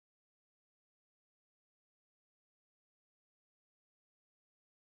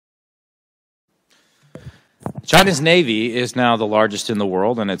China's Navy is now the largest in the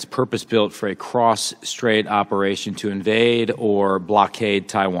world, and it's purpose-built for a cross-strait operation to invade or blockade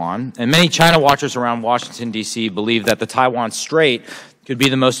Taiwan. And many China watchers around Washington, D.C. believe that the Taiwan Strait could be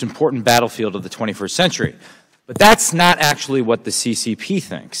the most important battlefield of the 21st century. But that's not actually what the CCP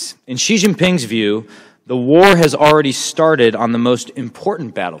thinks. In Xi Jinping's view, the war has already started on the most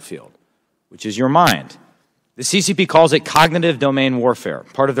important battlefield, which is your mind. The CCP calls it cognitive domain warfare,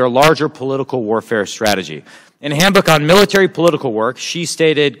 part of their larger political warfare strategy. In a handbook on military political work, Xi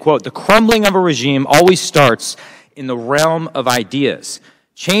stated, quote, "The crumbling of a regime always starts in the realm of ideas.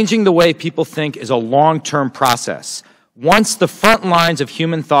 Changing the way people think is a long-term process. Once the front lines of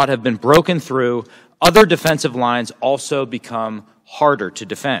human thought have been broken through, other defensive lines also become harder to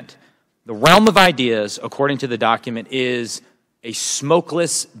defend." The realm of ideas, according to the document, is a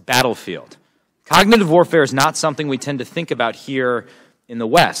smokeless battlefield. Cognitive warfare is not something we tend to think about here in the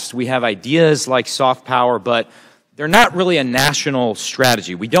West. We have ideas like soft power, but they're not really a national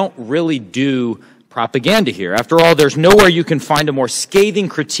strategy. We don't really do propaganda here. After all, there's nowhere you can find a more scathing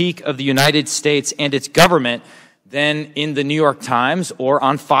critique of the United States and its government than in the New York Times or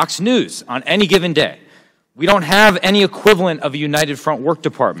on Fox News on any given day. We don't have any equivalent of a United Front Work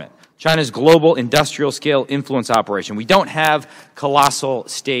Department, China's global industrial-scale influence operation. We don't have colossal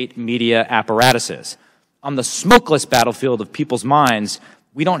state media apparatuses. On the smokeless battlefield of people's minds,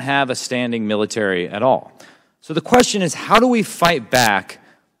 we don't have a standing military at all. So the question is, how do we fight back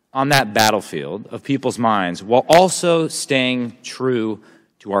on that battlefield of people's minds while also staying true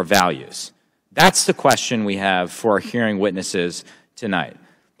to our values? That's the question we have for our hearing witnesses tonight.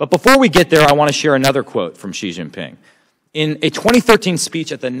 But before we get there, I want to share another quote from Xi Jinping. In a 2013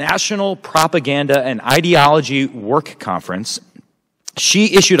 speech at the National Propaganda and Ideology Work Conference,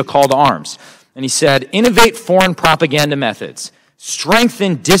 Xi issued a call to arms. And he said, "Innovate foreign propaganda methods,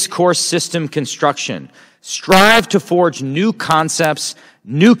 strengthen discourse system construction, strive to forge new concepts,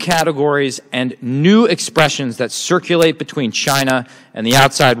 new categories, and new expressions that circulate between China and the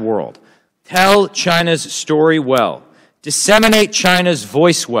outside world. Tell China's story well, disseminate China's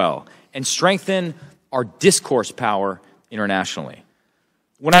voice well, and strengthen our discourse power internationally."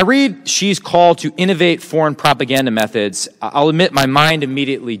 When I read Xi's call to innovate foreign propaganda methods, I'll admit my mind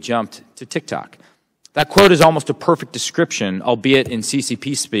immediately jumped to TikTok. That quote is almost a perfect description, albeit in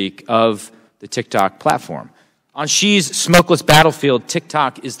CCP speak, of the TikTok platform. On Xi's smokeless battlefield,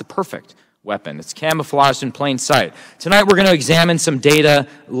 TikTok is the perfect weapon. It's camouflaged in plain sight. Tonight we're going to examine some data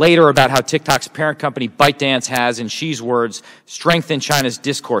later about how TikTok's parent company ByteDance has, in Xi's words, strengthened China's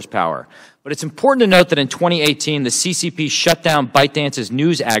discourse power. But it's important to note that in 2018, the CCP shut down ByteDance's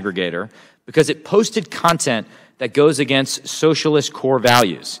news aggregator because it posted content that goes against socialist core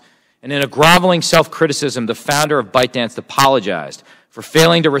values. And in a groveling self-criticism, the founder of ByteDance apologized for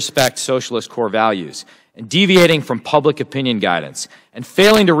failing to respect socialist core values and deviating from public opinion guidance and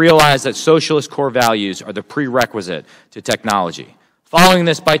failing to realize that socialist core values are the prerequisite to technology. Following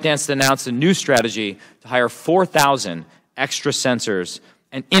this, ByteDance announced a new strategy to hire 4,000 extra censors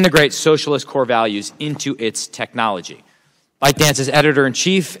and integrate socialist core values into its technology. ByteDance's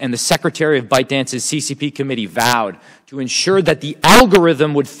editor-in-chief and the secretary of ByteDance's CCP committee vowed to ensure that the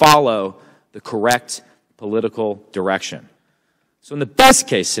algorithm would follow the correct political direction. So in the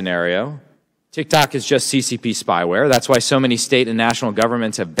best-case scenario, TikTok is just CCP spyware. That's why so many state and national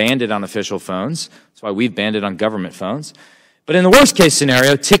governments have banned it on official phones. That's why we've banned it on government phones. But in the worst-case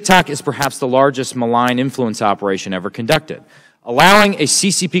scenario, TikTok is perhaps the largest malign influence operation ever conducted, allowing a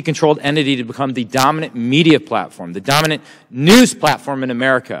CCP-controlled entity to become the dominant media platform, the dominant news platform in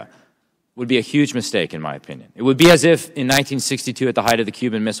America, would be a huge mistake, in my opinion. It would be as if in 1962, at the height of the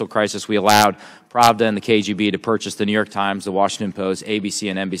Cuban Missile Crisis, we allowed Pravda and the KGB to purchase the New York Times, the Washington Post, ABC,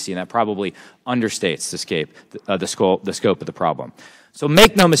 and NBC, and that probably understates the scope of the problem. So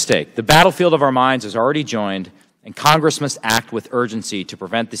make no mistake, the battlefield of our minds is already joined, and Congress must act with urgency to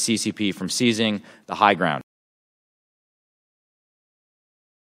prevent the CCP from seizing the high ground.